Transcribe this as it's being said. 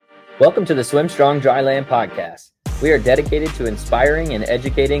Welcome to the SwimStrong Dryland podcast. We are dedicated to inspiring and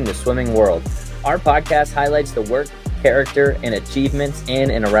educating the swimming world. Our podcast highlights the work, character, and achievements in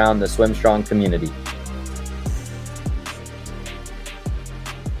and around the SwimStrong community.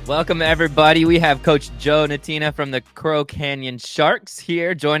 Welcome, everybody. We have Coach Joe Natina from the Crow Canyon Sharks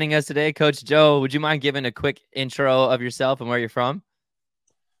here joining us today. Coach Joe, would you mind giving a quick intro of yourself and where you're from?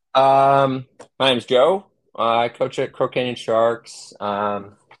 My name's Joe. I coach at Crow Canyon Sharks.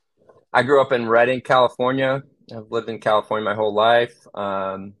 I grew up in Redding, California. I've lived in California my whole life.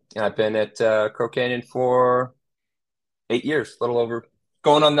 And I've been at Crow Canyon for 8 years, a little over,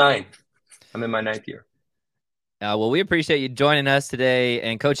 going on 9. I'm in my 9th year. Well, we appreciate you joining us today.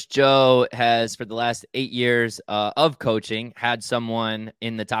 And Coach Joe has, for the last 8 years of coaching, had someone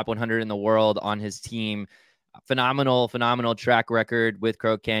in the top 100 in the world on his team. Phenomenal track record with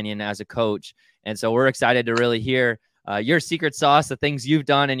Crow Canyon as a coach. And so we're excited to really hear your secret sauce, the things you've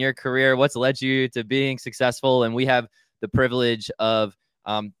done in your career, what's led you to being successful. And we have the privilege of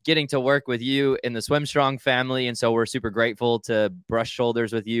getting to work with you in the SwimStrong family. And so we're super grateful to brush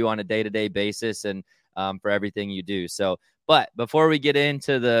shoulders with you on a day-to-day basis and for everything you do. So, but before we get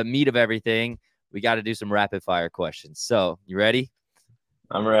into the meat of everything, we got to do some rapid fire questions. So you ready?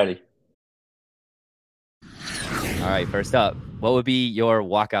 I'm ready. All right. First up, what would be your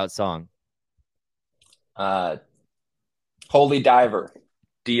walkout song? Holy Diver,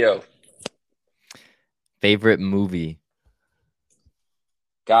 Dio. Favorite movie?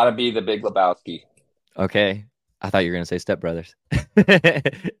 Gotta be The Big Lebowski. Okay. I thought you were going to say Step Brothers.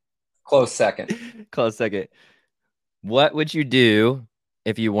 Close second. Close second. What would you do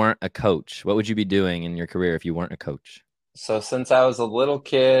if you weren't a coach? What would you be doing in your career if you weren't a coach? So since I was a little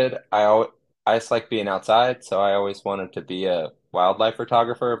kid, I just like being outside. So I always wanted to be a wildlife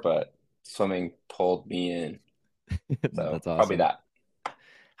photographer, but swimming pulled me in. So That's awesome. Probably that.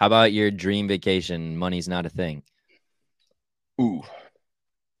 How about your dream vacation? Money's not a thing. Ooh,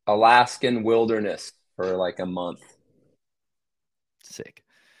 Alaskan wilderness for like a month. Sick.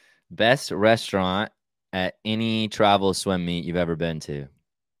 Best restaurant at any travel swim meet you've ever been to?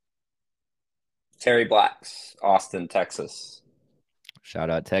 Terry Black's, Austin, Texas. Shout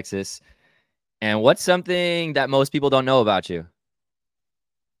out Texas. And what's something that most people don't know about you?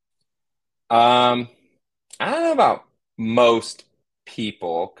 I don't know about most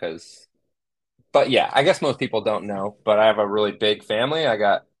people, but yeah, I guess most people don't know. But I have a really big family. I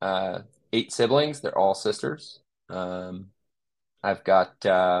got 8 siblings. They're all sisters. I've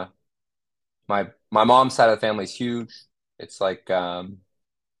got my mom's side of the family is huge. It's like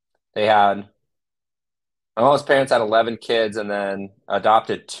they had my mom's parents had 11 kids and then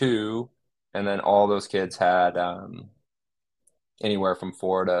adopted 2, and then all those kids had anywhere from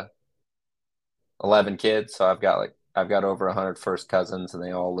 4 to 11 kids. So I've got over 100 first cousins, and they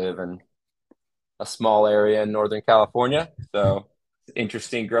all live in a small area in Northern California. So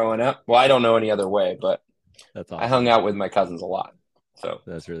interesting growing up. Well, I don't know any other way, but That's awesome. I hung out with my cousins a lot. So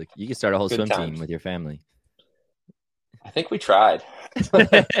that's really you can start a whole swim team with your family. I think we tried.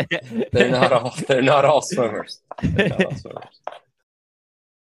 They're not all swimmers. They're not all swimmers.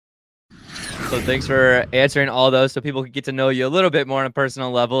 So thanks for answering all those so people can get to know you a little bit more on a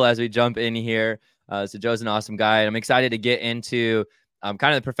personal level as we jump in here. So Joe's an awesome guy, and I'm excited to get into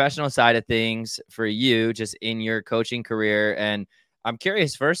kind of the professional side of things for you just in your coaching career. And I'm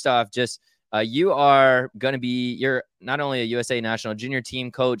curious, first off, just you are going to be, you're not only a USA National Junior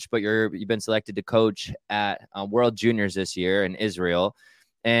Team coach, but you've been selected to coach at World Juniors this year in Israel.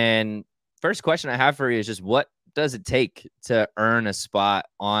 And first question I have for you is just what does it take to earn a spot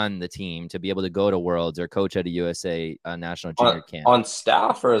on the team to be able to go to Worlds or coach at a USA National Junior camp? On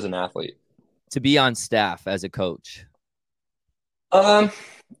staff or as an athlete? To be on staff as a coach. I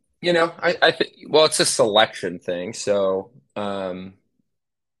think, well, it's a selection thing. So,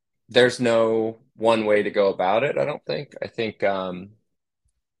 there's no one way to go about it, I don't think. I think you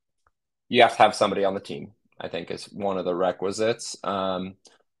have to have somebody on the team, I think is one of the requisites. But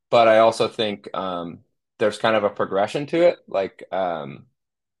I also think there's kind of a progression to it. Like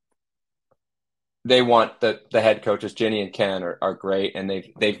they want the head coaches, Jenny and Ken are great, and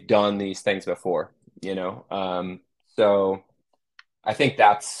they've done these things before, so I think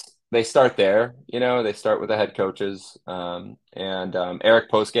they start there, they start with the head coaches. And Eric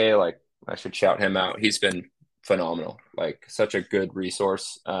Posgay, like I should shout him out. He's been phenomenal, like such a good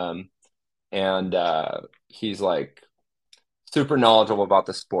resource. And he's like super knowledgeable about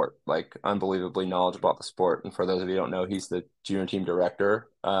the sport, like unbelievably knowledgeable about the sport. And for those of you who don't know, he's the junior team director.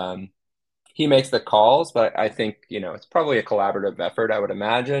 He makes the calls, but I think, it's probably a collaborative effort, I would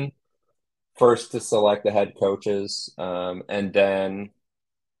imagine. First to select the head coaches, and then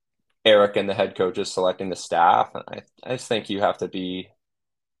Eric and the head coaches selecting the staff. I just think you have to be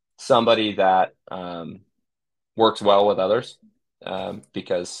somebody that works well with others,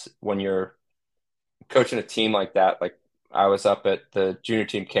 because when you're coaching a team like that, like I was up at the junior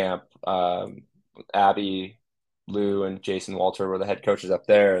team camp, Abby, Lou, and Jason Walter were the head coaches up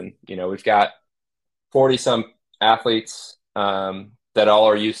there, and we've got 40 some athletes that all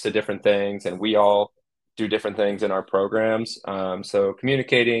are used to different things, and we all do different things in our programs. So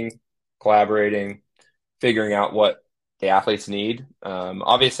communicating, collaborating, figuring out what the athletes need.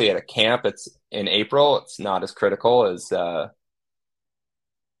 Obviously, at a camp, it's in April. It's not as critical as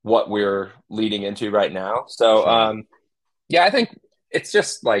what we're leading into right now. So, Sure. yeah, I think it's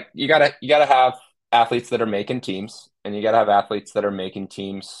just like you gotta have athletes that are making teams, and you gotta have athletes that are making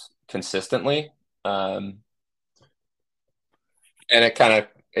teams consistently. Um, and it kind of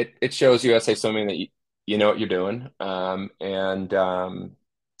it shows USA Swimming that you know what you're doing, and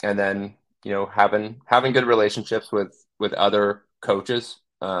then having good relationships with other coaches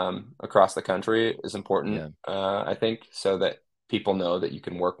across the country is important. Yeah. I think so that people know that you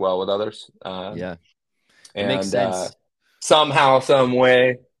can work well with others, Yeah. It makes and sense. somehow, some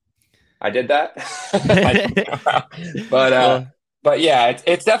way, I did that. I don't know how. but uh, Well, but yeah,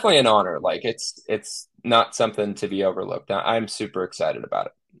 it's definitely an honor. Like it's not something to be overlooked. I'm super excited about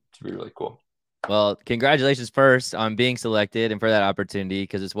it. To be really cool. Well, congratulations first on being selected and for that opportunity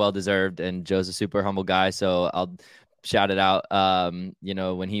because it's well deserved. And Joe's a super humble guy, so I'll shout it out,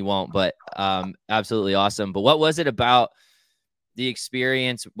 when he won't. But absolutely awesome. But what was it about the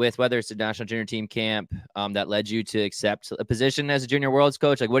experience with whether it's the national junior team camp that led you to accept a position as a junior worlds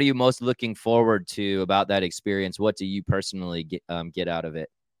coach? Like, what are you most looking forward to about that experience? What do you personally get out of it?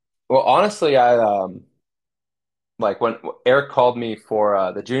 Well, honestly, I like when Eric called me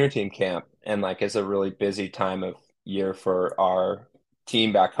for the junior team camp, and like it's a really busy time of year for our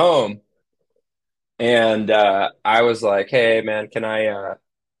team back home. And I was like, "Hey, man, can I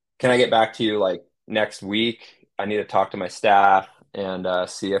get back to you like next week? I need to talk to my staff and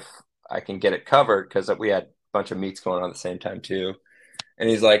see if I can get it covered because we had a bunch of meets going on at the same time too." And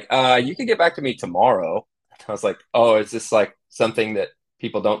he's like, "You can get back to me tomorrow." I was like, "Oh, is this like something that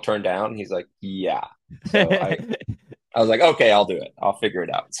people don't turn down?" And he's like, "Yeah." So I was like, "Okay, I'll do it. I'll figure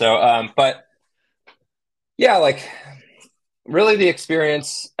it out." So, but yeah, like really the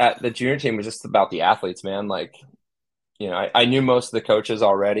experience at the junior team was just about the athletes, man. Like, I knew most of the coaches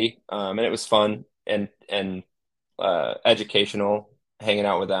already, and it was fun and educational hanging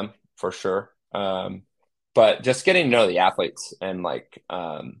out with them for sure. But just getting to know the athletes and like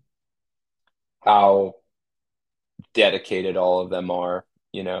how dedicated all of them are,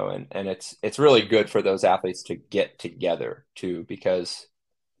 and it's really good for those athletes to get together too, because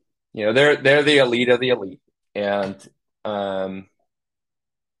they're the elite of the elite, and um,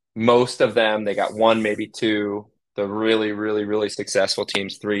 most of them, they got one, maybe two, the really, really, really successful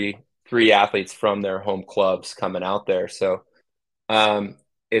teams, three athletes from their home clubs coming out there. So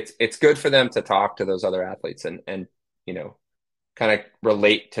it's good for them to talk to those other athletes and kind of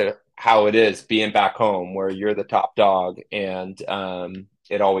relate to how it is being back home where you're the top dog, and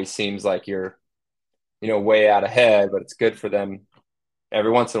it always seems like you're way out ahead, but it's good for them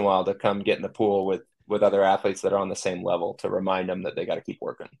every once in a while to come get in the pool with other athletes that are on the same level to remind them that they got to keep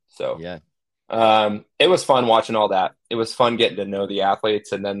working. So Yeah. it was fun watching all that. It was fun getting to know the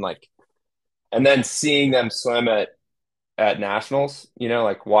athletes, and then seeing them swim at nationals,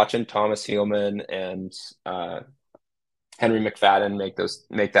 like watching Thomas Heelman and Henry McFadden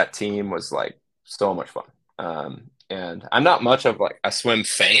make that team was like so much fun. And I'm not much of like a swim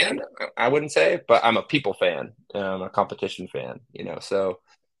fan, I wouldn't say, but I'm a people fan. I'm a competition fan, so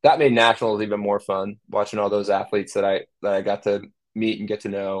that made nationals even more fun, watching all those athletes that I got to meet and get to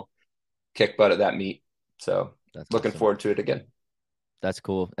know, kick butt at that meet. So That's looking awesome. forward to it again. That's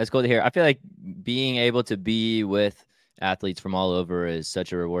cool. That's cool to hear. I feel like being able to be with athletes from all over is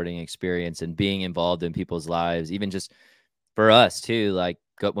such a rewarding experience, and being involved in people's lives, even just for us too, like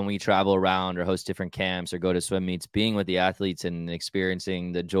when we travel around or host different camps or go to swim meets, being with the athletes and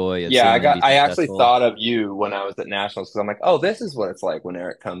experiencing the joy of Yeah, seeing them be I actually successful. thought of you when I was at nationals because I'm like, oh, this is what it's like when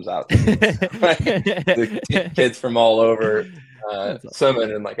Eric comes out to meets. Like the kids from all over That's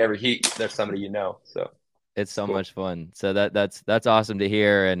swimming, and like every heat, there's somebody So It's it's so cool. much fun. So that's awesome to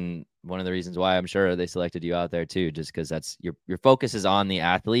hear, and one of the reasons why I'm sure they selected you out there too, just because that's your focus is on the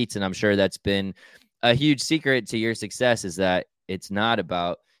athletes, and I'm sure that's been a huge secret to your success is that it's not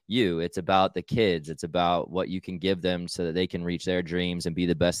about you, it's about the kids, it's about what you can give them so that they can reach their dreams and be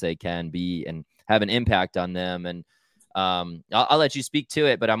the best they can be and have an impact on them. And I'll let you speak to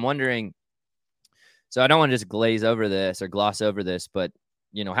it, but I'm wondering. So I don't want to just glaze over this or gloss over this, but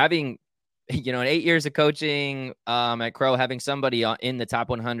having, in 8 years of coaching at Crow, having somebody in the top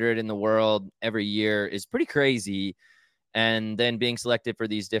 100 in the world every year is pretty crazy. And then being selected for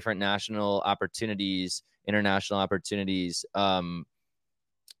these different national opportunities, international opportunities,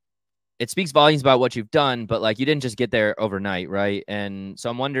 it speaks volumes about what you've done, but like you didn't just get there overnight, right? And so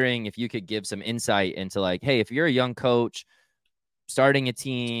I'm wondering if you could give some insight into like, hey, if you're a young coach starting a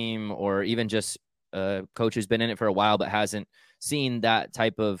team, or even just a coach who's been in it for a while but hasn't seen that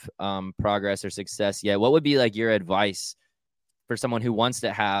type of progress or success yet, what would be like your advice for someone who wants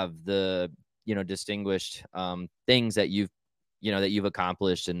to have the distinguished things that you've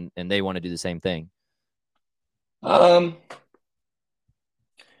accomplished, and they want to do the same thing?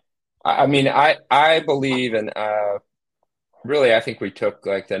 I mean, I believe in really, I think we took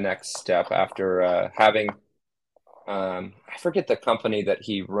like the next step after having I forget the company that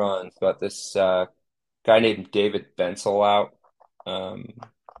he runs, but this guy named David Bensel out, um,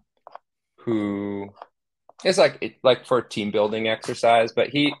 who is like for a team building exercise, but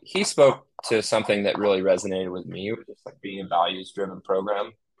he spoke to something that really resonated with me, which is like being a values driven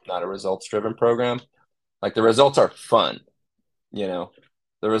program, not a results driven program. Like the results are fun, you know,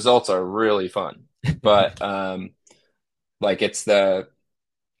 the results are really fun, but like it's the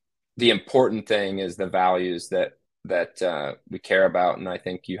important thing is the values that we care about, and I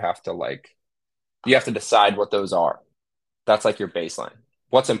think you have to decide what those are. That's like your baseline.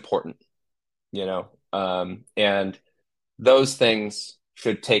 What's important, and those things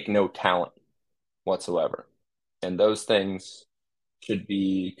should take no talent whatsoever, and those things should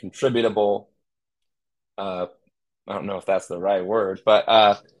be contributable. I don't know if that's the right word,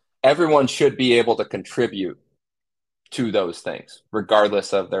 but everyone should be able to contribute to those things,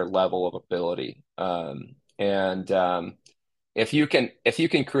 regardless of their level of ability. And if you can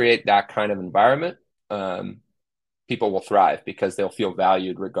create that kind of environment, people will thrive because they'll feel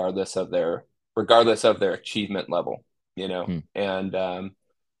valued regardless of their achievement level. And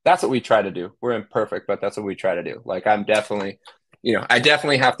that's what we try to do. We're imperfect, but that's what we try to do. Like I definitely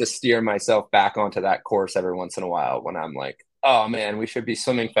have to steer myself back onto that course every once in a while when I'm like, oh man, we should be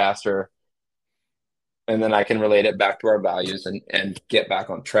swimming faster. And then I can relate it back to our values and get back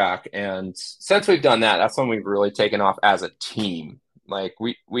on track. And since we've done that, that's when we've really taken off as a team. Like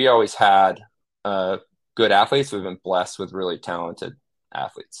we always had good athletes. We've been blessed with really talented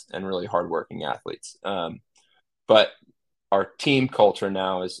athletes and really hardworking athletes. But our team culture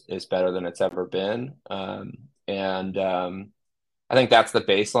now is better than it's ever been. And I think that's the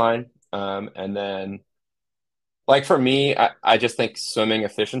baseline. And then like for me, I just think swimming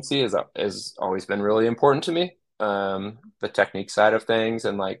efficiency is always been really important to me. The technique side of things,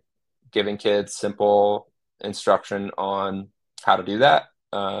 and like giving kids simple instruction on how to do that,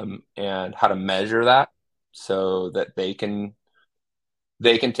 and how to measure that so that they can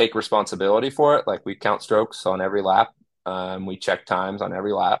take responsibility for it. Like we count strokes on every lap. We check times on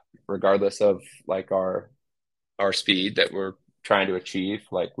every lap, regardless of like our speed that we're trying to achieve.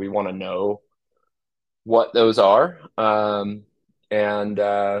 Like we want to know what those are. And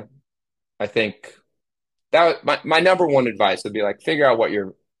I think that my number one advice would be like, figure out what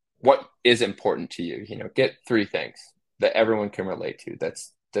is important to you, get three things that everyone can relate to.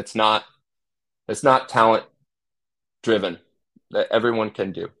 That's not talent driven, that everyone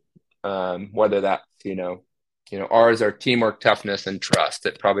can do. Whether that's, ours are teamwork, toughness, and trust.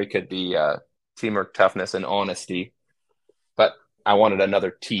 It probably could be teamwork, toughness, and honesty, but I wanted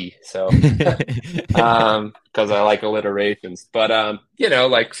another T, so because I like alliterations. But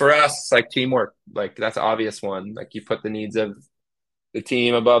like for us, it's like teamwork. Like that's an obvious one. Like you put the needs of the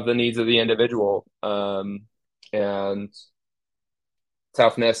team above the needs of the individual. And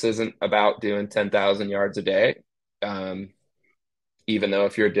toughness isn't about doing 10,000 yards a day. Even though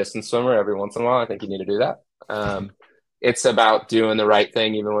if you're a distance swimmer, every once in a while, I think you need to do that. It's about doing the right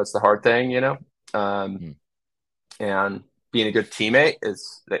thing, even when it's the hard thing, and being a good teammate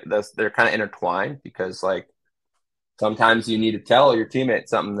they're kind of intertwined, because like sometimes you need to tell your teammate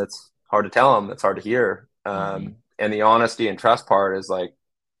something that's hard to tell them, that's hard to hear. And the honesty and trust part is like,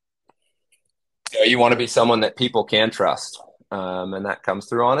 you want to be someone that people can trust. And that comes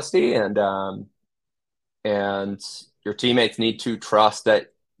through honesty, and your teammates need to trust that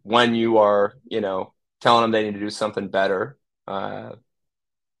when you are, telling them they need to do something better, that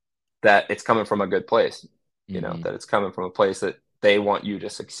it's coming from a good place, that it's coming from a place that they want you to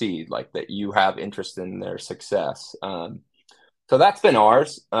succeed, like that you have interest in their success. So that's been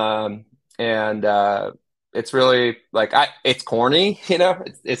ours. And it's really like, it's corny,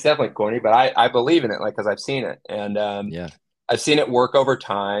 it's definitely corny, but I believe in it, like, cause I've seen it, and I've seen it work over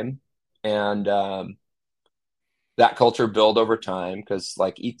time. And that culture build over time, because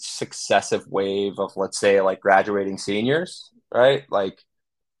like each successive wave of, let's say, like graduating seniors, right? Like,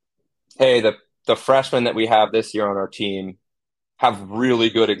 hey, the freshmen that we have this year on our team have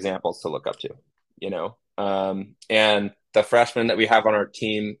really good examples to look up to, you know, and the freshmen that we have on our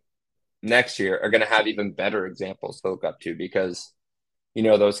team next year are going to have even better examples to look up to, because, you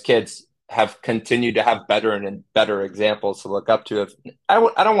know, those kids have continued to have better and better examples to look up to. If I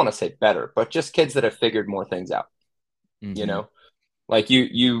don't want to say better, but just kids that have figured more things out, you know, like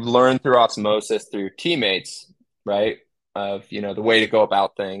you learn through osmosis through your teammates, right? Of, you know, the way to go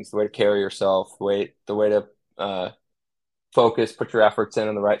about things, the way to carry yourself, the way to focus, put your efforts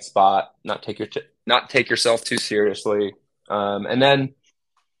in the right spot, not take yourself too seriously, and then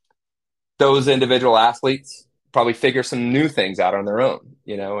those individual athletes probably figure some new things out on their own,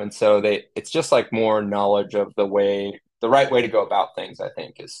 you know, and so it's just like more knowledge of the right way to go about things, I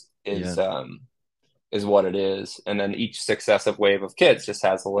think is what it is. And then each successive wave of kids just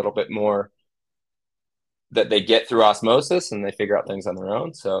has a little bit more that they get through osmosis, and they figure out things on their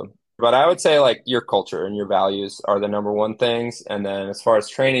own. So, but I would say like your culture and your values are the number one things. And then as far as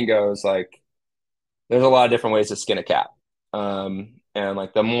training goes, like there's a lot of different ways to skin a cat. And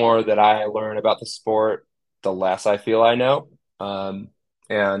like the more that I learn about the sport, the less I feel I know. And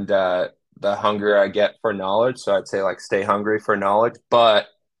the hungrier I get for knowledge. So I'd say like stay hungry for knowledge, but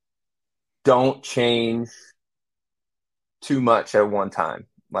don't change too much at one time.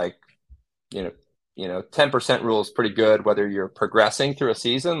 Like, you know, 10% rule is pretty good, whether you're progressing through a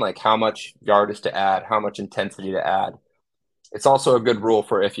season, like how much yardage to add, how much intensity to add. It's also a good rule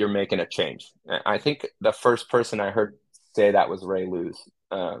for if you're making a change. I think the first person I heard say that was Ray Lewis.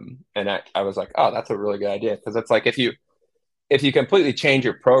 And I was like, oh, that's a really good idea. Because it's like if you completely change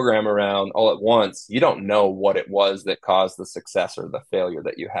your program around all at once, you don't know what it was that caused the success or the failure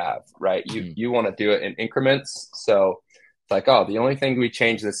that you have, right? You want to do it in increments. So it's like, oh, the only thing we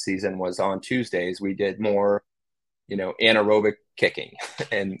changed this season was on Tuesdays we did more, you know, anaerobic kicking,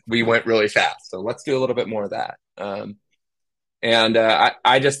 and we went really fast. So let's do a little bit more of that. And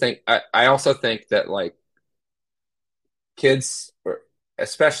I just think I also think that like kids, or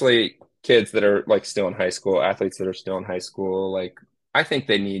especially kids that are like still in high school, athletes that are still in high school, like I think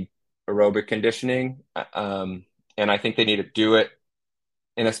they need aerobic conditioning, and I think they need to do it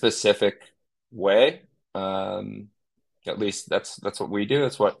in a specific way. At least that's what we do.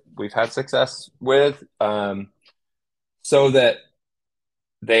 It's what we've had success with, so that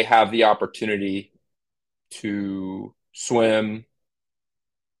they have the opportunity to swim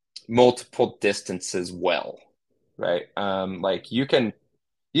multiple distances well, right? Like you can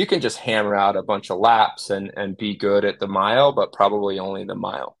just hammer out a bunch of laps and be good at the mile, but probably only the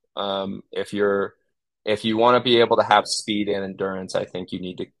mile. If you want to be able to have speed and endurance, I think you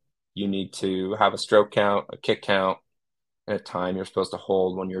need to have a stroke count, a kick count, and a time you're supposed to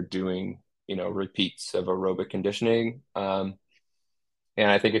hold when you're doing, you know, repeats of aerobic conditioning. And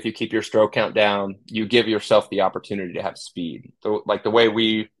I think if you keep your stroke count down, you give yourself the opportunity to have speed. So, like the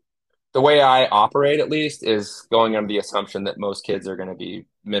way I operate, at least, is going on the assumption that most kids are going to be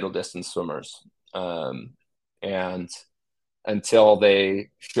middle distance swimmers. And until they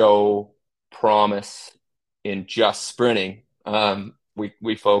show promise in just sprinting,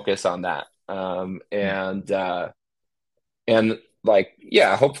 we focus on that. And like,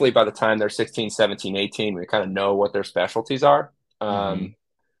 yeah, hopefully by the time they're 16, 17, 18, we kind of know what their specialties are. And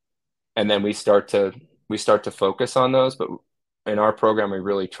then we start to focus on those. But in our program, we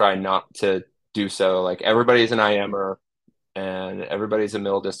really try not to do so. Like everybody's an IMer and everybody's a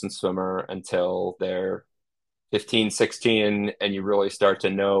middle distance swimmer until they're 15, 16, and you really start to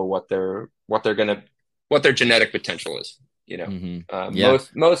know what their genetic potential is. You know,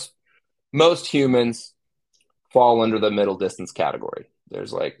 most humans fall under the middle distance category.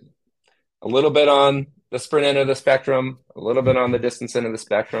 There's like a little bit on the sprint end of the spectrum, a little bit on the distance end of the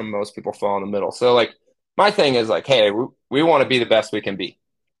spectrum. Most people fall in the middle. So like my thing is like, hey, we want to be the best we can be,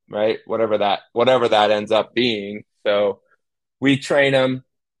 right? Whatever that ends up being. So we train them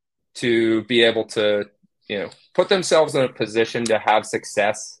to be able to, you know, put themselves in a position to have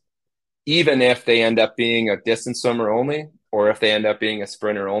success, even if they end up being a distance swimmer only, or if they end up being a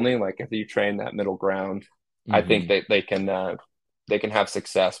sprinter only. Like if you train that middle ground, I think that they can have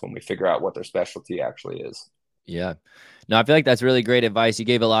success when we figure out what their specialty actually is. Yeah. No, I feel like that's really great advice. You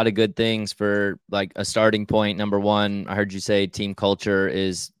gave a lot of good things for like a starting point. Number one, I heard you say team culture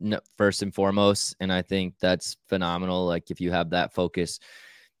is first and foremost. And I think that's phenomenal. Like if you have that focus,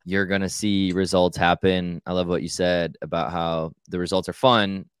 you're going to see results happen. I love what you said about how the results are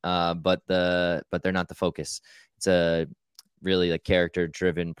fun, but they're not the focus. really a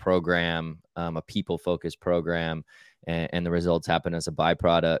character-driven program, a people-focused program, and the results happen as a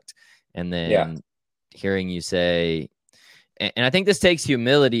byproduct. And Yeah. then hearing you say, and I think this takes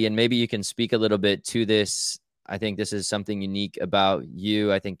humility, and maybe you can speak a little bit to this. I think this is something unique about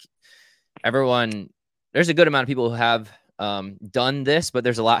you. I think there's a good amount of people who have done this, but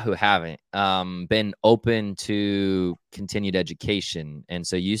there's a lot who haven't been open to continued education. And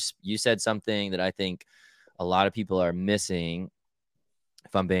so you said something that I think a lot of people are missing,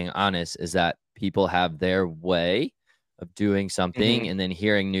 if I'm being honest, is that people have their way of doing something, and then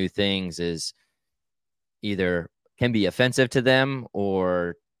hearing new things is either can be offensive to them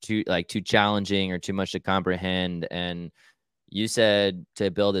or too challenging or too much to comprehend. And you said to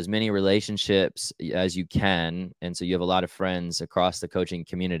build as many relationships as you can. And so you have a lot of friends across the coaching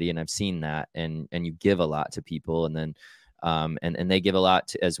community, and I've seen that, and you give a lot to people, and then and they give a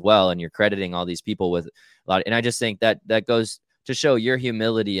lot as well. And you're crediting all these people with a lot. And I just think that goes to show your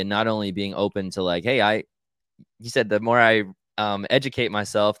humility, and not only being open to like, hey, you said the more I educate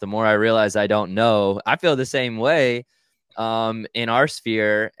myself, the more I realize I don't know. I feel the same way in our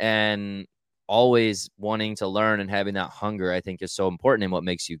sphere, and always wanting to learn and having that hunger, I think, is so important and what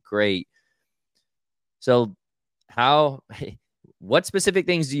makes you great. So what specific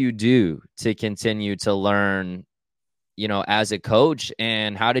things do you do to continue to learn, as a coach,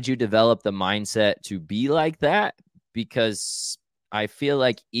 and how did you develop the mindset to be like that? Because I feel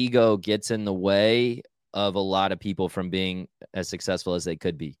like ego gets in the way of a lot of people from being as successful as they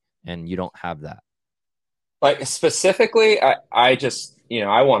could be, and you don't have that. Like specifically, I just,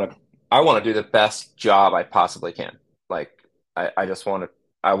 I want to do the best job I possibly can. Like I just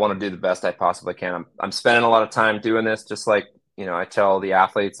I want to do the best I possibly can. I'm spending a lot of time doing this. Just like, I tell the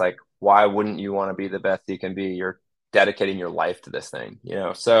athletes, like, why wouldn't you want to be the best you can be? You're dedicating your life to this thing,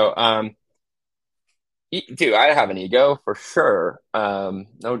 So, dude, I have an ego for sure.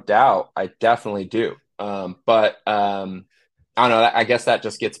 No doubt. I definitely do. But I don't know. I guess that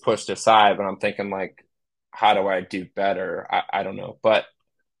just gets pushed aside when I'm thinking like, how do I do better? I don't know. But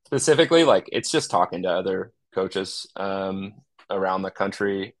specifically, like, it's just talking to other coaches around the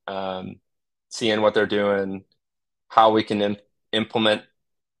country, seeing what they're doing, how we can implement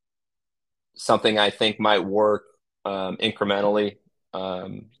something I think might work incrementally.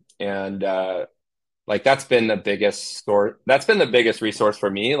 And like that's been the biggest source. That's been the biggest resource for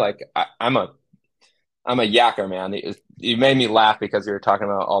me. Like I'm a yacker, man. You made me laugh because you were talking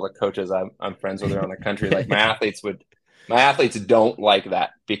about all the coaches I'm friends with around the country. Like my athletes don't like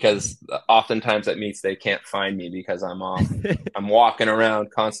that because oftentimes at meets they can't find me because I'm off. I'm walking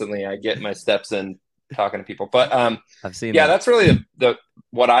around constantly. I get my steps in talking to people. But I've seen yeah, that. that's really the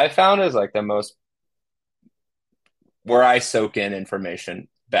what I found is like the most where I soak in information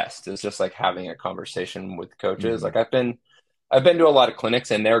best is just like having a conversation with coaches. Like I've been to a lot of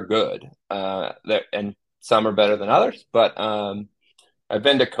clinics and they're good. And some are better than others, but I've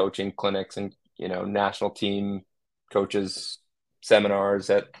been to coaching clinics and, national team coaches seminars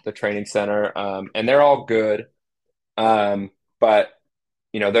at the training center. And they're all good. But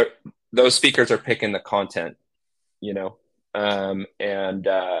those speakers are picking the content, you know, um, and,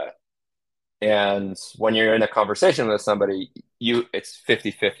 uh, and when you're in a conversation with somebody, it's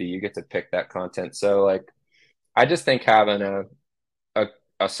 50-50. You get to pick that content. So like, I just think having a,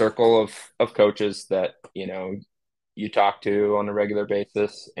 a circle of coaches that, you talk to on a regular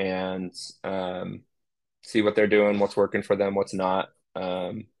basis and see what they're doing, what's working for them, what's not.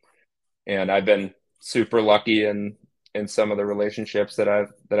 And I've been super lucky in some of the relationships that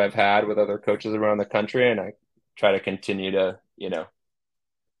I've had with other coaches around the country, and I try to continue to,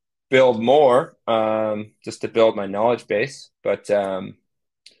 build more just to build my knowledge base. But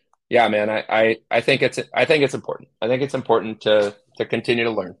yeah, man, I think it's important. I think it's important to continue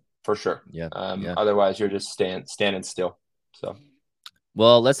to learn for sure. Yeah. Otherwise you're just standing still. So,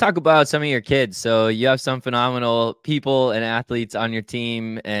 Well, let's talk about some of your kids. So you have some phenomenal people and athletes on your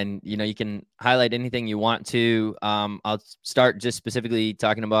team, and you can highlight anything you want to. I'll start just specifically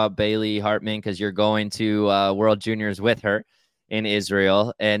talking about Bailey Hartman because you're going to World Juniors with her in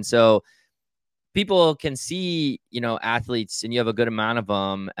Israel, and so people can see athletes, and you have a good amount of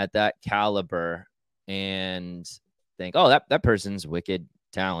them at that caliber, and think, oh, that person's wicked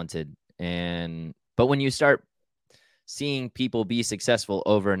talented, but when you start seeing people be successful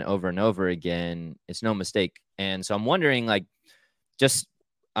over and over and over again, it's no mistake. And so I'm wondering, like, just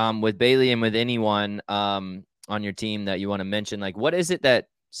with Bailey and with anyone on your team that you want to mention, like, what is it that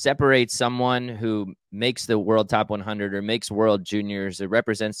separates someone who makes the world top 100 or makes world juniors or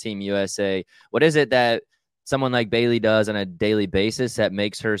represents Team USA? What is it that someone like Bailey does on a daily basis that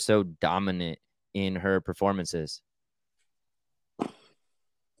makes her so dominant in her performances?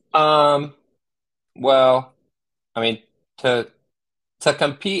 Um, well, I mean, to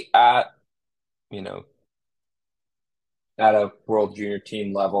compete at, you know, at a world junior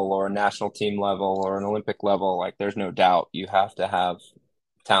team level or a national team level or an Olympic level, like there's no doubt you have to have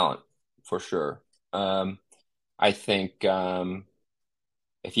talent for sure. Um, I think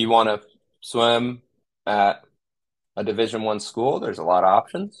if you want to swim at a Division I school, there's a lot of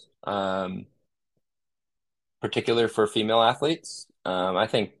options, particularly for female athletes. I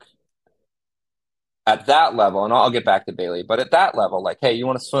think at that level, and I'll get back to Bailey, but at that level, like, hey, you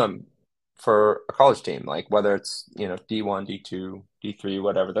want to swim for a college team, like whether it's, D1, D2, D3,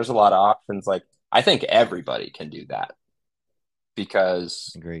 whatever, there's a lot of options. Like, I think everybody can do that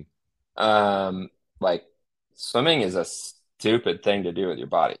because, Agree. um, like, swimming is a stupid thing to do with your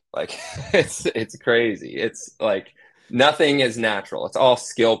body. Like, it's crazy. It's like nothing is natural. It's all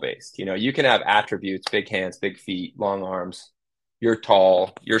skill based. You can have attributes, big hands, big feet, long arms. You're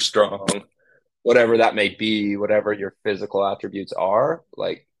tall, you're strong, whatever that may be, whatever your physical attributes are,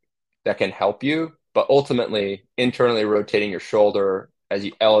 like that can help you. But ultimately, internally rotating your shoulder as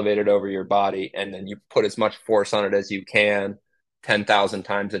you elevate it over your body and then you put as much force on it as you can 10,000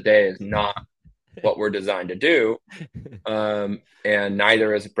 times a day is not what we're designed to do. And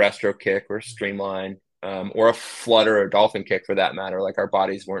neither is a breaststroke kick or streamline, or a flutter or dolphin kick for that matter. Like our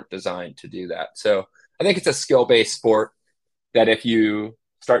bodies weren't designed to do that. So I think it's a skill based sport that if you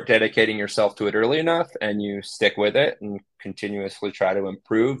start dedicating yourself to it early enough and you stick with it and continuously try to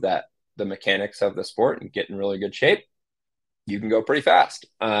improve the mechanics of the sport and get in really good shape, you can go pretty fast.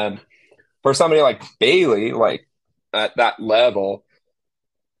 For somebody like Bailey, like at that level,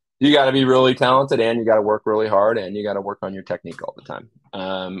 you got to be really talented and you got to work really hard and you got to work on your technique all the time.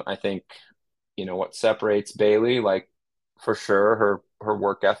 I think, what separates Bailey, like for sure, her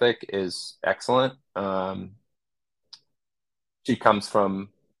work ethic is excellent. She comes from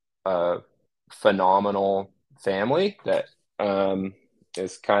a phenomenal family that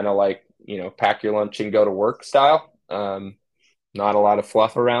is kind of like, pack your lunch and go to work style. Not a lot of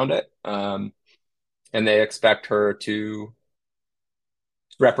fluff around it. And they expect her to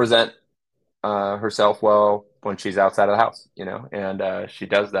represent herself well when she's outside of the house, and she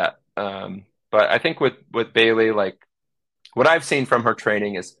does that. But I think with Bailey, like what I've seen from her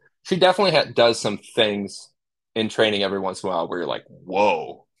training is she definitely does some things in training every once in a while where you're like,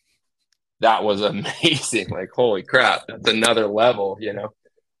 whoa, that was amazing. Like, holy crap, that's another level.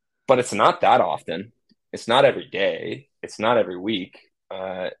 But it's not that often. It's not every day. It's not every week.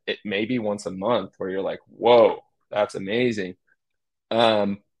 It may be once a month where you're like, whoa, that's amazing.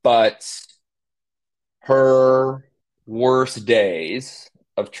 But her worst days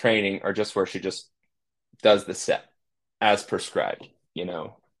of training are just where she just does the set as prescribed,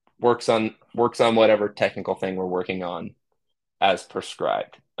 works on whatever technical thing we're working on as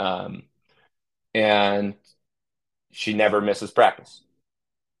prescribed. And she never misses practice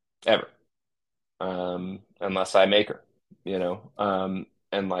ever, unless I make her, and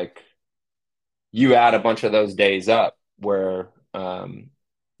like you add a bunch of those days up where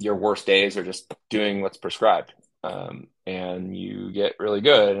your worst days are just doing what's prescribed, and you get really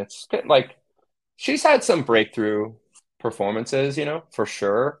good. And it's like she's had some breakthrough performances, for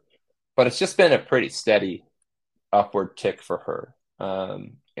sure, but it's just been a pretty steady upward tick for her.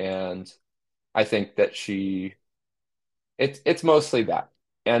 And I think that it's mostly that,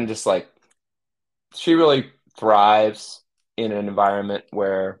 and just like she really thrives in an environment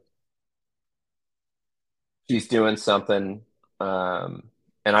where she's doing something.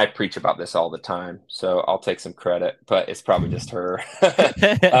 And I preach about this all the time, so I'll take some credit, but it's probably just her.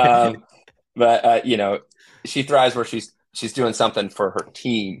 um, but she thrives where she's doing something for her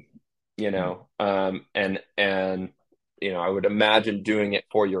team, and I would imagine doing it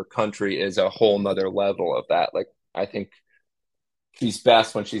for your country is a whole nother level of that. Like I think she's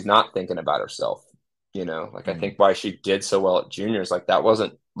best when she's not thinking about herself. Like I think why she did so well at juniors, like that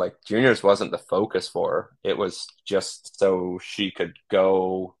wasn't like juniors wasn't the focus for her. It was just so she could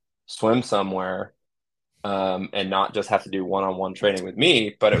go swim somewhere, and not just have to do one-on-one training with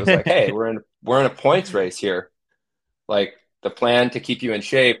me. But it was like, hey, we're in a points race here. Like the plan to keep you in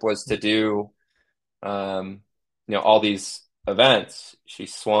shape was to do, all these events. She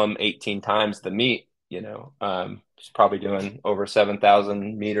swum 18 times the meet. She's probably doing over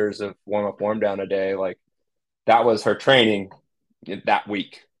 7,000 meters of warm up, warm down a day. Like that was her training that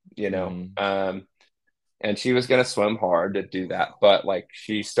week. And she was going to swim hard to do that. But like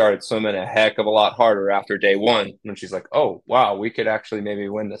she started swimming a heck of a lot harder after day one when she's like, oh, wow, we could actually maybe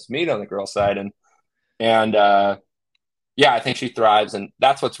win this meet on the girl side. And yeah, I think she thrives. And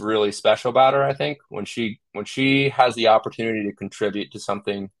that's what's really special about her. I think when she has the opportunity to contribute to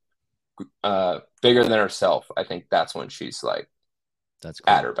something bigger than herself, I think that's when she's like That's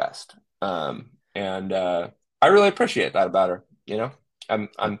cool. at her best. And I really appreciate that about her.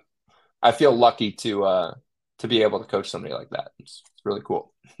 I feel lucky to be able to coach somebody like that. It's really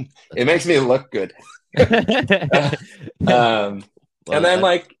cool. That's It makes awesome. me look good. um, and Well, then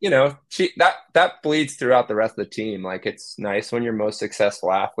like, that bleeds throughout the rest of the team. Like it's nice when your most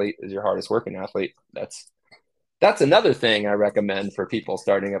successful athlete is your hardest working athlete. That's another thing I recommend for people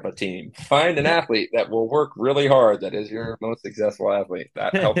starting up a team. Find an athlete that will work really hard that is your most successful athlete.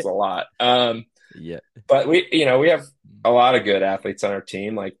 That helps a lot. yeah. But we have a lot of good athletes on our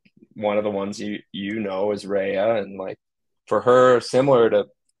team. Like one of the ones is Rhea, and like for her, similar to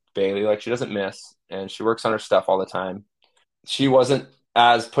Bailey, like she doesn't miss and she works on her stuff all the time. She wasn't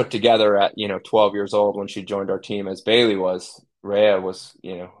as put together at 12 years old when she joined our team as Bailey was. Rhea was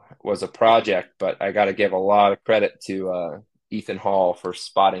a project, but I got to give a lot of credit to Ethan Hall for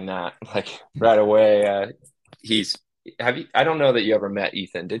spotting that like right away. I don't know that you ever met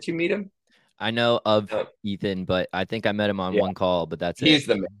Ethan. Did you meet him? I know of Uh, Ethan, but I think I met him on yeah, one call, but that's it. he's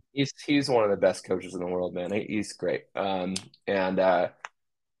the man. He's one of the best coaches in the world, man. He's great. And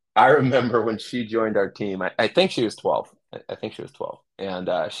I remember when she joined our team. I think she was 12. I think she was 12,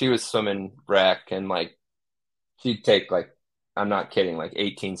 and she was swimming rec, and like she'd take like, I'm not kidding, like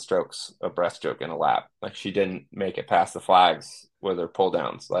 18 strokes of breaststroke in a lap. Like she didn't make it past the flags with her pull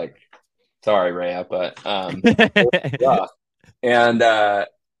downs. Like, sorry, Rhea, but rough. And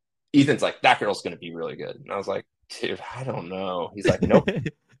Ethan's like, that girl's gonna be really good. And I was like, dude, I don't know. He's like, nope,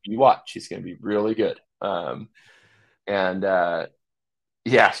 you watch, she's gonna be really good. And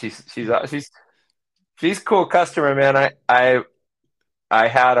yeah, she's a cool customer, man. I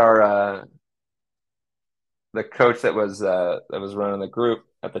had our the coach that was running the group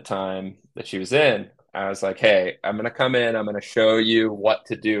at the time that she was in. I was like, hey, I'm gonna come in. I'm gonna show you what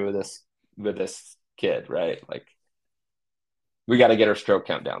to do with this kid, right? Like, we got to get her stroke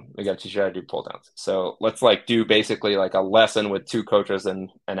count down. We got to teach her how to do pull downs. So let's like do basically like a lesson with two coaches and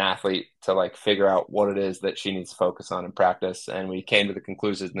an athlete to like figure out what it is that she needs to focus on in practice. And we came to the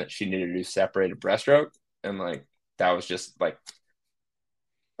conclusion that she needed to do separated breaststroke. And like, that was just like,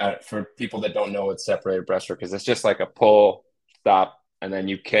 for people that don't know what separated breaststroke, because it's just like a pull, stop, and then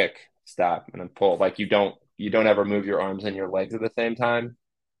you kick, stop, and then pull. Like you don't ever move your arms and your legs at the same time.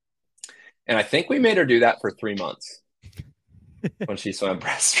 And I think we made her do that for 3 months when she swam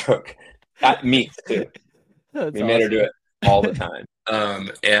breaststroke. At meets too. That's We made her awesome. do it all the time.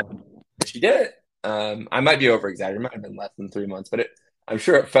 And she did it. I might be over exaggerating. It might have been less than 3 months, but I'm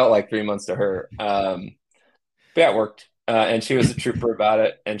sure it felt like 3 months to her. But yeah, it worked. And she was a trooper about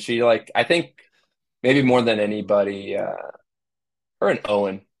it. And she like, I think maybe more than anybody, her and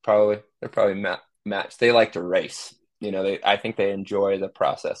Owen they're probably matched. They like to race. I think they enjoy the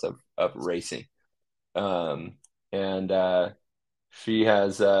process of racing. And she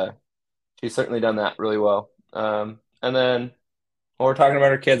has she's certainly done that really well. And then when we're talking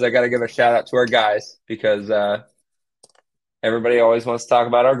about our kids, I got to give a shout out to our guys because everybody always wants to talk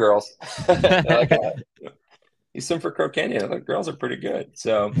about our girls. They're like, oh, you swim for Crow Canyon. The girls are pretty good.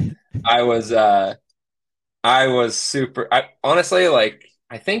 So I was super. I honestly like.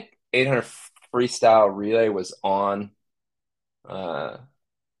 I think 800 freestyle relay uh,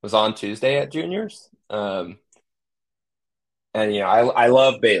 was on Tuesday at juniors. And I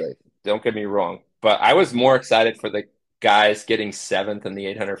love Bailey. Don't get me wrong, but I was more excited for the guys getting seventh in the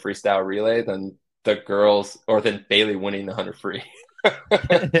 800 freestyle relay than the girls, or than Bailey winning the 100 free.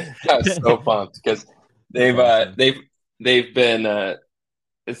 I was so pumped because That's they've awesome. they've been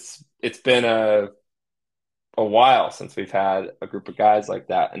it's been a while since we've had a group of guys like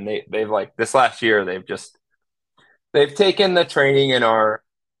that, and they've like this last year they've taken the training in our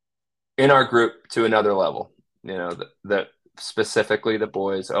group to another level. That specifically the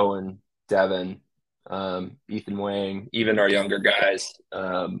boys, Owen, Devin, Ethan Wang, even our younger guys,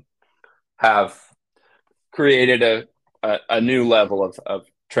 have created a new level of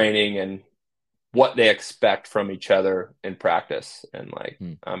training and what they expect from each other in practice. And like,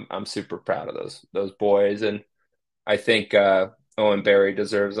 Hmm. I'm super proud of those boys. And I think Owen Barry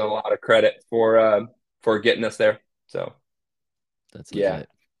deserves a lot of credit for getting us there. So That's yeah, legit.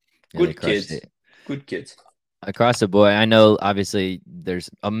 Yeah, they good crushed kids, it. good kids. Across the board, I know obviously there's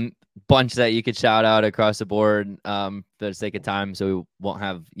a bunch that you could shout out across the board for the sake of time, so we won't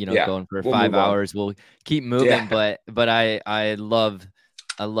have Yeah, going for we'll five move on. hours. We'll keep moving, Yeah, but I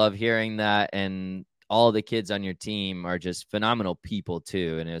love hearing that, and all the kids on your team are just phenomenal people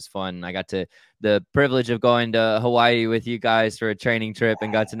too, and it was fun. I got the privilege of going to Hawaii with you guys for a training trip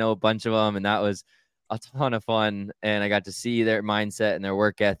and got to know a bunch of them, and that was a ton of fun, and I got to see their mindset and their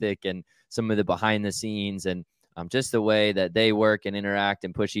work ethic and some of the behind the scenes, and just the way that they work and interact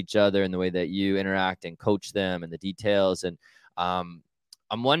and push each other, and the way that you interact and coach them, and the details. And I'm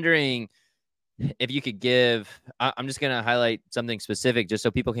wondering if you could give, I'm just going to highlight something specific just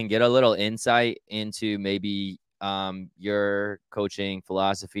so people can get a little insight into maybe your coaching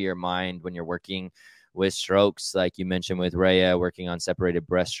philosophy or mind when you're working with strokes, like you mentioned with Rhea, working on separated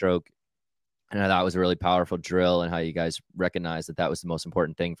breaststroke. And that was a really powerful drill, and how you guys recognized that that was the most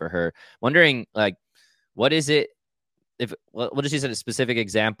important thing for her. Wondering, like, what is it? If we'll just use a specific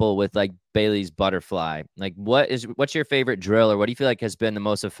example with like Bailey's butterfly, like what's your favorite drill, or what do you feel like has been the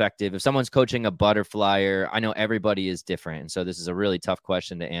most effective if someone's coaching a butterflyer? I know everybody is different, and so this is a really tough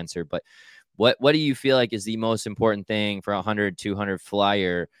question to answer, but what do you feel like is the most important thing for 100, 200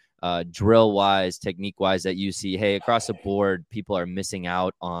 flyer, drill wise, technique wise, that you see, hey, across the board, people are missing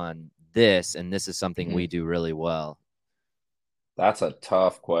out on this, and this is something we do really well? That's a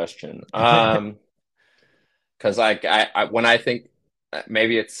tough question. Because like when I think,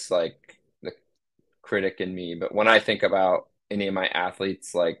 maybe it's like the critic in me, but when I think about any of my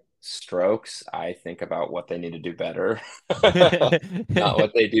athletes like strokes, I think about what they need to do better, not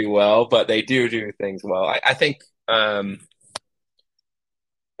what they do well, but they do things well. I think uh,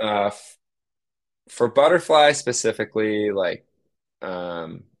 for butterfly specifically, like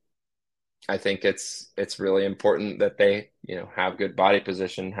um, I think it's really important that they, have good body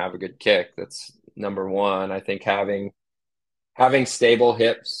position, have a good kick. That's number one. I think having stable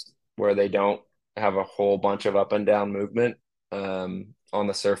hips where they don't have a whole bunch of up and down movement on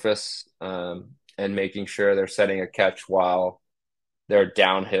the surface, and making sure they're setting a catch while they're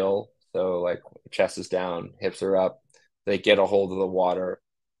downhill. So like chest is down, hips are up. They get a hold of the water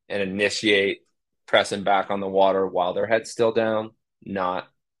and initiate pressing back on the water while their head's still down, not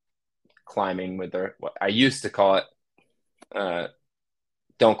climbing with their, what I used to call it, uh,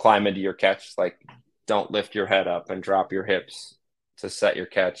 don't climb into your catch. Like, don't lift your head up and drop your hips to set your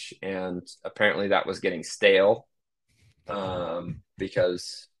catch. And apparently that was getting stale,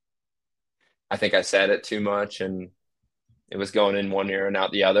 because I think I said it too much and it was going in one ear and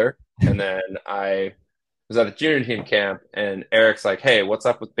out the other. And then I was at a junior team camp, and Eric's like, "Hey, what's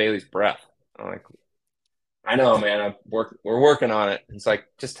up with Bailey's breath?" I'm like, "I know, man. We're working on it." He's like,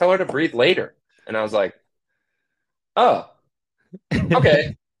 "Just tell her to breathe later." And I was like, "Oh,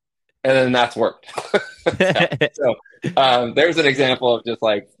 okay." And then that's worked. So there's an example of just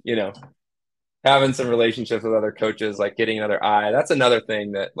like, having some relationships with other coaches, like getting another eye. That's another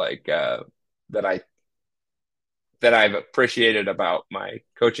thing that like that I that I've appreciated about my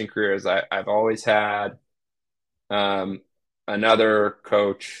coaching career is I've always had another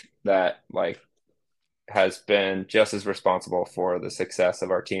coach that like has been just as responsible for the success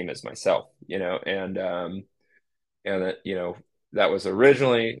of our team as myself, and that, that was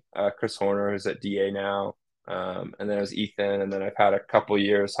originally Chris Horner, who's at DA now, and then it was Ethan, and then I've had a couple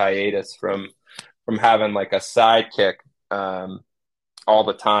years hiatus from having like a sidekick all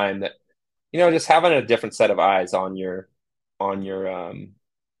the time. That, just having a different set of eyes on your on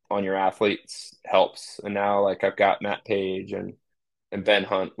your athletes helps. And now like I've got Matt Page and Ben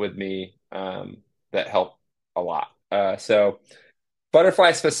Hunt with me, that help a lot. So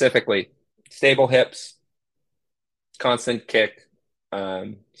butterfly specifically, stable hips, constant kick,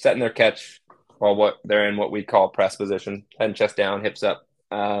 setting their catch while what they're in what we call press position, head and chest down, hips up.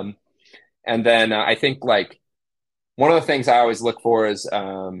 And then I think like one of the things I always look for is,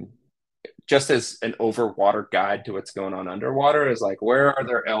 just as an overwater guide to what's going on underwater, is like, where are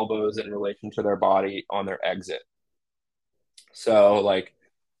their elbows in relation to their body on their exit? So like,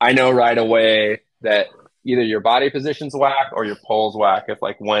 I know right away that either your body position's whack or your pole's whack if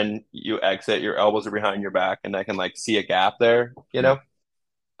like when you exit, your elbows are behind your back, and I can like see a gap there,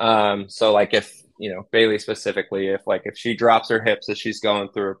 So like if, Bailey specifically, if she drops her hips as she's going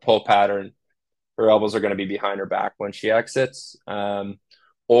through her pull pattern, her elbows are going to be behind her back when she exits.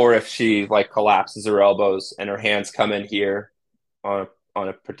 Or if she like collapses her elbows and her hands come in here on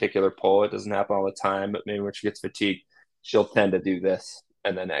a particular pull, it doesn't happen all the time, but maybe when she gets fatigued, she'll tend to do this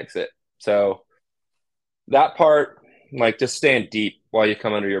and then exit. So that part, like just stand deep while you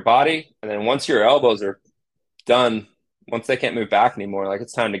come under your body. And then once your elbows are done, once they can't move back anymore, like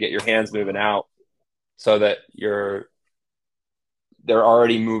it's time to get your hands moving out so that they're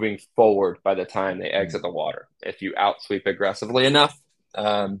already moving forward by the time they exit the water. If you out sweep aggressively enough.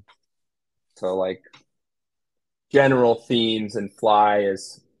 So like general themes and fly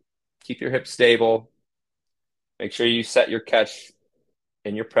is keep your hips stable. Make sure you set your catch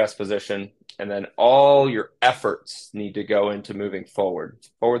in your press position, and then all your efforts need to go into moving forward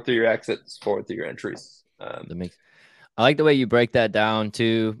through your exits, forward through your entries. That makes I like the way you break that down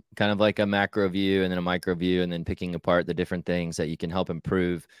too, kind of like a macro view and then a micro view, and then picking apart the different things that you can help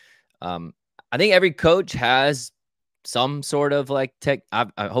improve. Um, I think every coach has some sort of like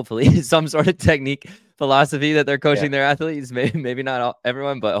hopefully some sort of technique philosophy that they're Yeah. coaching their athletes. Maybe not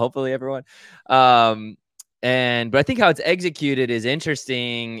everyone, but hopefully everyone. Um, but I think how it's executed is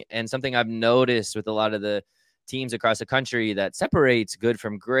interesting, and something I've noticed with a lot of the teams across the country that separates good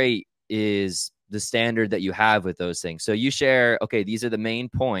from great is the standard that you have with those things. So you share, okay, these are the main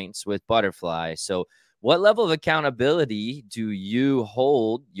points with butterfly. So what level of accountability do you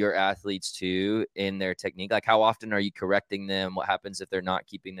hold your athletes to in their technique? Like, how often are you correcting them? What happens if they're not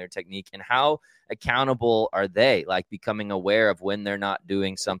keeping their technique? And how accountable are they? Like, becoming aware of when they're not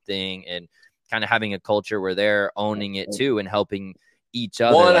doing something, and kind of having a culture where they're owning it too and helping each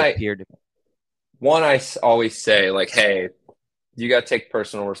other, One, like I peer to. always say, like, hey, you got to take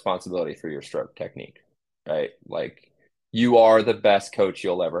personal responsibility for your stroke technique, right? Like, you are the best coach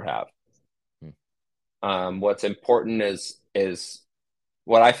you'll ever have. What's important is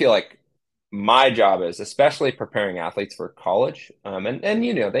what I feel like my job is, especially preparing athletes for college. And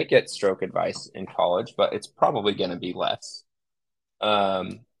they get stroke advice in college, but it's probably going to be less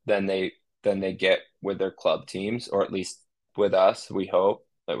than they get with their club teams, or at least with us. We hope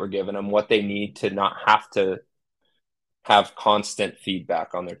that we're giving them what they need to not have to have constant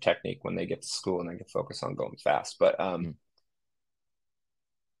feedback on their technique when they get to school and they can focus on going fast. But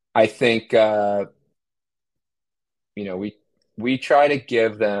I think we try to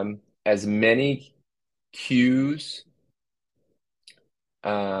give them as many cues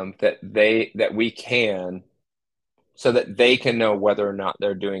that we can, so that they can know whether or not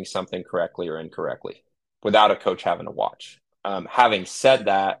they're doing something correctly or incorrectly without a coach having to watch. Having said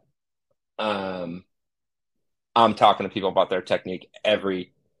that, I'm talking to people about their technique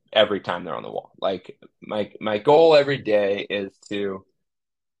every time they're on the wall. Like, my goal every day is to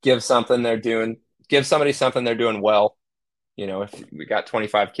give somebody something they're doing well. If we got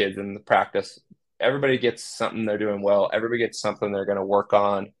 25 kids in the practice, everybody gets something they're doing well. Everybody gets something they're going to work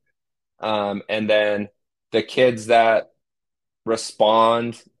on. And then the kids that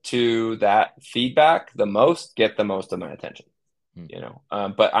respond to that feedback the most get the most of my attention.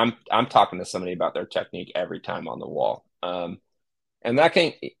 But I'm talking to somebody about their technique every time on the wall. And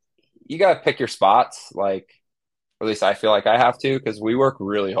you got to pick your spots. Like, or at least I feel like I have to, because we work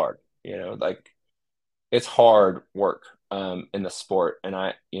really hard. Like, it's hard work in the sport, and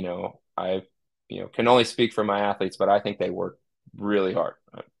I can only speak for my athletes, but I think they work really hard.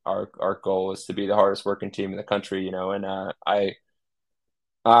 Our goal is to be the hardest working team in the country, and I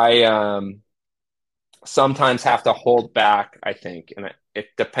sometimes have to hold back, I think, and it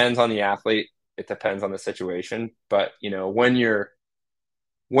depends on the athlete, it depends on the situation, but when you're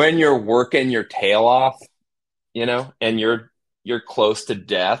working your tail off, and you're close to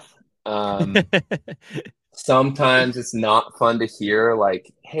death. Sometimes it's not fun to hear, like,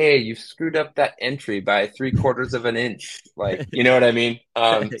 hey, you screwed up that entry by 3/4 of an inch. Like, you know what I mean?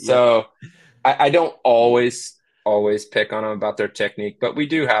 Yeah. So I don't always pick on them about their technique, but we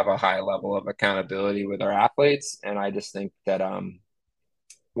do have a high level of accountability with our athletes. And I just think that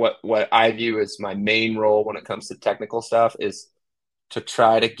what I view as my main role when it comes to technical stuff is to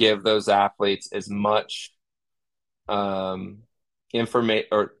try to give those athletes as much information,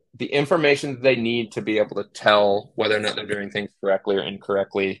 or the information that they need to be able to tell whether or not they're doing things correctly or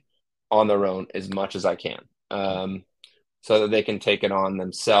incorrectly on their own, as much as I can, so that they can take it on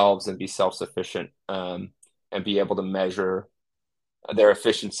themselves and be self-sufficient, and be able to measure their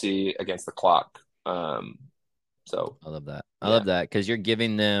efficiency against the clock. So I love that. I yeah. love that, because you're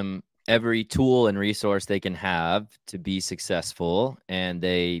giving them every tool and resource they can have to be successful, and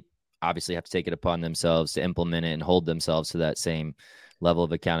they obviously have to take it upon themselves to implement it and hold themselves to that same level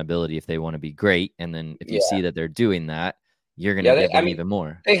of accountability if they want to be great. And then if you Yeah. see that they're doing that, you're going to Yeah, give them even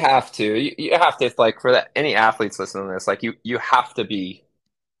more. they have to. You have to, like, for that, any athletes listening to this, like, you have to be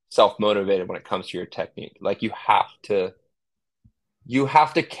self-motivated when it comes to your technique. Like, you have to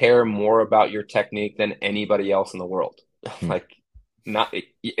care more about your technique than anybody else in the world. Hmm. Like, not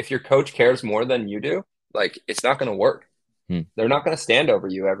if your coach cares more than you do, like, it's not going to work. Hmm. They're not going to stand over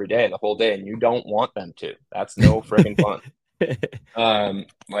you every day, the whole day, and you don't want them to. That's no friggin' fun.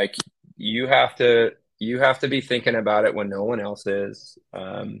 Like, you have to be thinking about it when no one else is.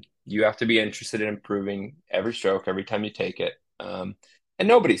 You have to be interested in improving every stroke every time you take it. And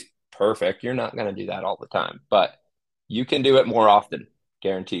nobody's perfect. You're not going to do that all the time, but you can do it more often,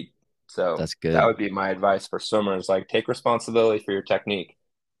 guaranteed. So That's that good. would be my advice for swimmers. Like, take responsibility for your technique.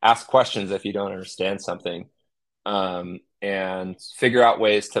 ask questions if you don't understand something, and figure out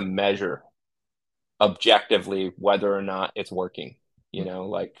ways to measure objectively whether or not it's working.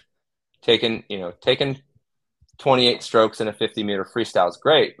 Like taking 28 strokes in a 50-meter freestyle is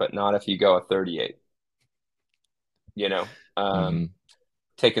great, but not if you go a 38. You know, Mm-hmm.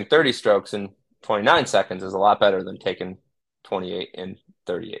 taking 30 strokes in 29 seconds is a lot better than taking 28 in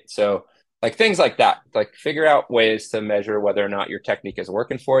 38. So, like things like that, like figure out ways to measure whether or not your technique is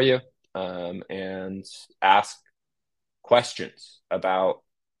working for you, and ask questions about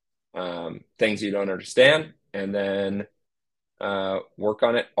things you don't understand, and then work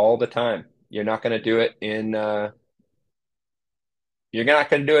on it all the time. You're not going to do it in You're not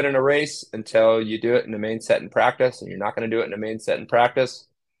going to do it in a race until you do it in the main set in practice, and you're not going to do it in the main set in practice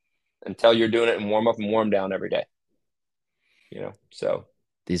until you're doing it in warm up and warm down every day. So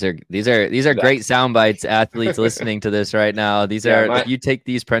These are great sound bites. Athletes listening to this right now. If you take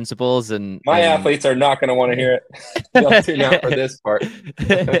these principles and my athletes are not going to want to hear it. They'll tune out for this part.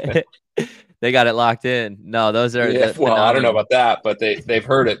 They got it locked in. No, those are well, I don't know about that, but they've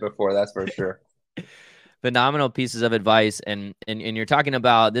heard it before. That's for sure. Phenomenal pieces of advice, and you're talking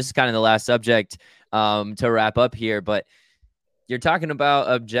about, this is kind of the last subject to wrap up here, but you're talking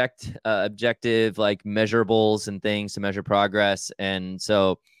about objective, like measurables and things to measure progress. And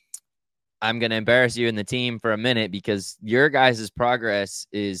so I'm going to embarrass you and the team for a minute, because your guys' progress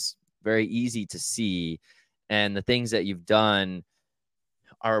is very easy to see, and the things that you've done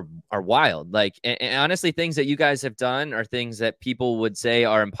are wild. Like, and honestly, things that you guys have done are things that people would say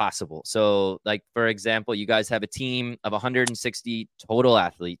are impossible. So, like, for example, you guys have a team of 160 total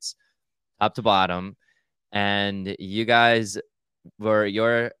athletes, top to bottom, and you guys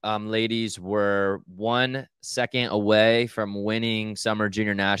your ladies were 1 second away from winning summer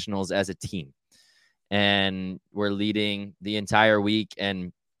junior nationals as a team, and we're leading the entire week.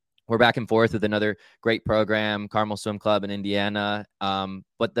 And we're back and forth with another great program, Carmel Swim Club in Indiana.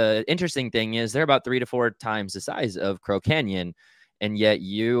 But the interesting thing is they're about 3 to 4 times the size of Crow Canyon, and yet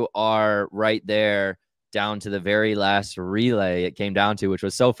you are right there down to the very last relay it came down to, which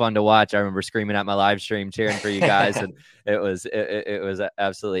was so fun to watch. I remember screaming at my live stream, cheering for you guys, and it was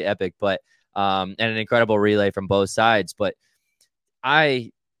absolutely epic. But and an incredible relay from both sides. But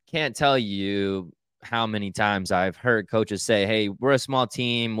I can't tell you how many times I've heard coaches say, "Hey, we're a small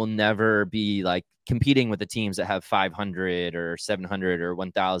team. We'll never be like competing with the teams that have 500 or 700 or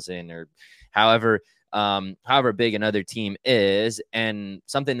 1,000 or however big another team is." And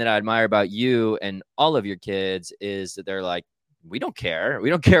something that I admire about you and all of your kids is that they're like, we don't care. We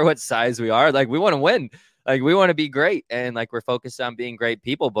don't care what size we are. Like, we want to win. Like, we want to be great. And like, we're focused on being great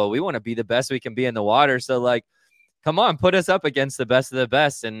people, but we want to be the best we can be in the water. So like, come on, put us up against the best of the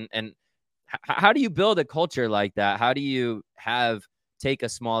best. And how do you build a culture like that? How do you take a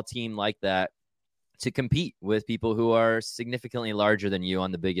small team like that to compete with people who are significantly larger than you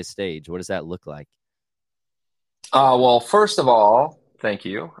on the biggest stage? What does that look like? Well, first of all, thank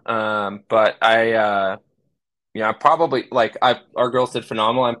you. But I probably our girls did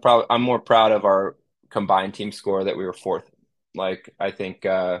phenomenal. I'm more proud of our combined team score that we were fourth. Like, I think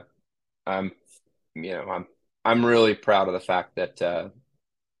I'm you know I'm really proud of the fact that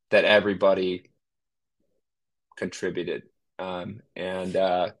everybody contributed.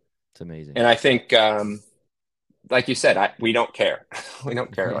 It's amazing. And I think, like you said, we don't care. We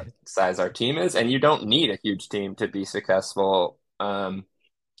don't care what size our team is, and you don't need a huge team to be successful. At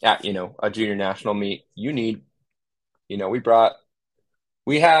a junior national meet, you need,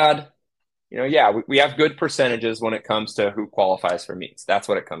 we had, we have good percentages when it comes to who qualifies for meets. That's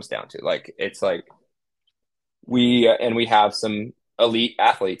what it comes down to. Like, it's like we have some elite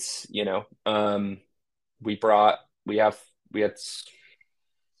athletes. We brought we had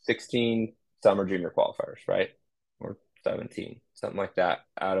 16 summer junior qualifiers, right? Or 17, something like that.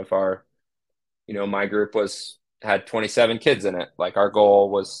 Out of our, my group had 27 kids in it. Like, our goal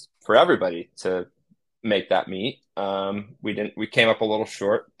was for everybody to make that meet. We came up a little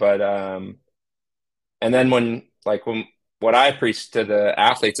short, but and then when what I preach to the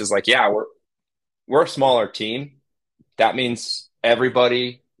athletes is like, yeah, we're a smaller team. That means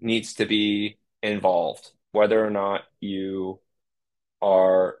everybody needs to be involved, whether or not you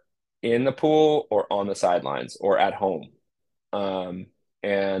are in the pool or on the sidelines or at home.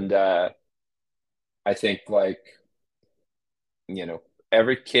 And I think,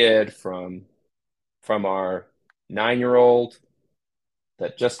 every kid from our 9-year-old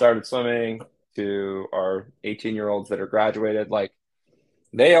that just started swimming to our 18-year-olds that are graduated, like,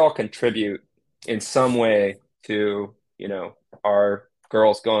 they all contribute in some way to, our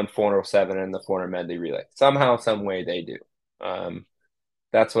girls going 407 in the 400 medley relay. Somehow, some way they do.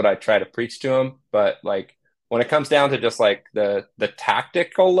 That's what I try to preach to them. But like when it comes down to just like the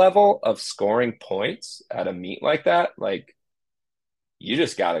tactical level of scoring points at a meet like that, like you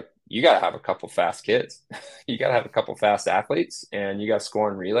gotta have a couple fast kids. You gotta have a couple fast athletes, and you gotta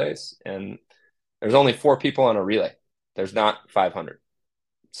score in relays. And there's only 4 people on a relay. There's not 500.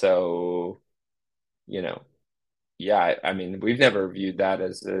 So, you know, yeah, I mean, we've never viewed that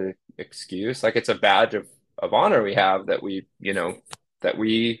as an excuse. Like it's a badge of honor we have that that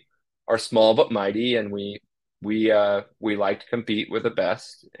we are small but mighty, and we like to compete with the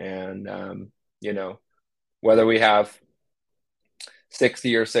best. And you know, whether we have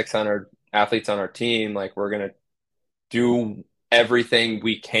 60 or 600 athletes on our team, like we're gonna do everything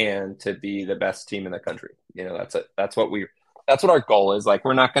we can to be the best team in the country. That's what our goal is. Like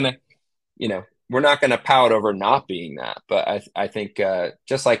we're not gonna pout over not being that. But I think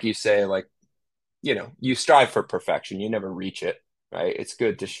just like you say, like, you strive for perfection. You never reach it, right? It's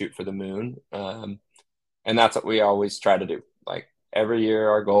good to shoot for the moon. And that's what we always try to do. Like every year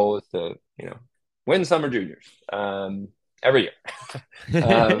our goal is to, win summer juniors. Every year.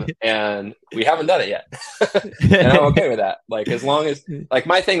 And we haven't done it yet. And I'm okay with that. Like, as long as, like,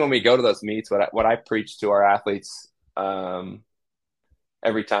 my thing when we go to those meets, what I preach to our athletes,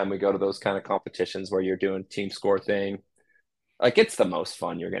 every time we go to those kind of competitions where you're doing team score thing, like, it's the most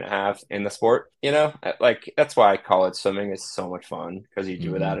fun you're going to have in the sport, like, that's why college swimming is so much fun, because you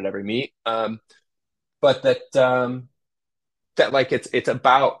do it at every meet. But that like,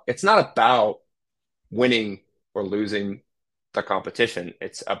 it's not about winning or losing the competition.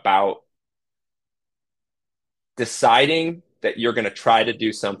 It's about deciding that you're going to try to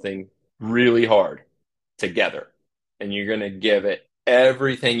do something really hard together, and you're going to give it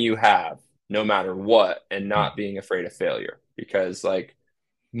everything you have, no matter what, and not being afraid of failure. Because, like,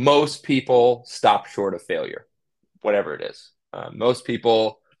 most people stop short of failure, whatever it is. Most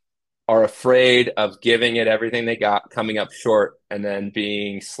people are afraid of giving it everything they got, coming up short, and then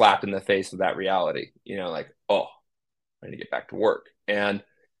being slapped in the face with that reality. Like, oh, I need to get back to work.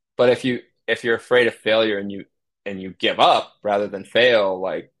 But if you're afraid of failure and you give up rather than fail,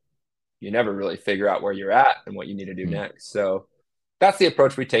 like, you never really figure out where you're at and what you need to do next. So that's the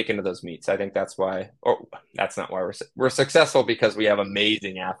approach we take into those meets. I think that's why, or that's not why we're successful, because we have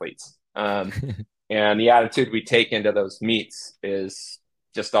amazing athletes. And the attitude we take into those meets is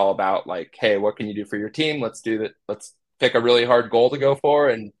just all about, like, hey, what can you do for your team? Let's do that. Let's pick a really hard goal to go for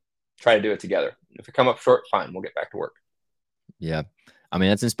and try to do it together. If we come up short, fine, we'll get back to work. Yeah. I mean,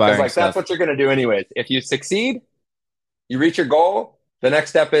 that's inspiring. Like, that's what you're going to do anyways. If you succeed, you reach your goal, the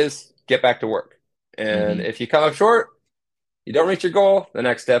next step is get back to work. And if you come up short, you don't reach your goal, the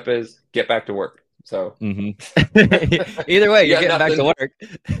next step is get back to work. So either way, you're getting back to work.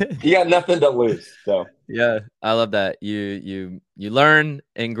 You got nothing to lose. So yeah, I love that. You learn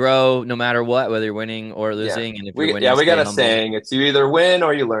and grow no matter what, whether you're winning or losing. And if you're winning, we got a saying: it's you either win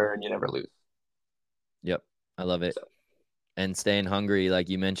or you learn. You never lose. Yep, I love it. So. And staying hungry, like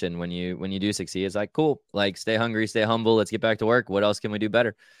you mentioned, when you do succeed, it's like, cool. Like, stay hungry, stay humble. Let's get back to work. What else can we do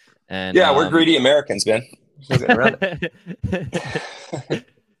better? And yeah, we're greedy Americans, man.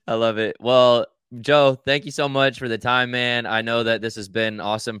 I love it. Well, Joe, thank you so much for the time, man. I know that this has been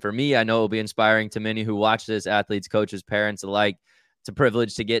awesome for me. I know it will be inspiring to many who watch this, athletes, coaches, parents alike. It's a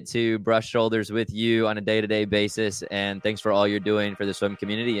privilege to get to brush shoulders with you on a day-to-day basis. And thanks for all you're doing for the swim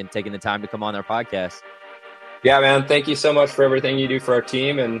community and taking the time to come on our podcast. Yeah, man. Thank you so much for everything you do for our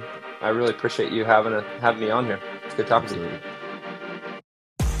team. And I really appreciate you having me on here. It's good talking to you.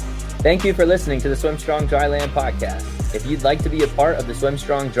 Thank you for listening to the SwimStrong Dryland podcast. If you'd like to be a part of the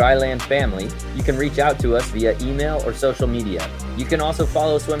SwimStrong Dryland family, you can reach out to us via email or social media. You can also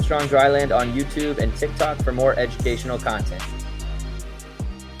follow SwimStrong Dryland on YouTube and TikTok for more educational content.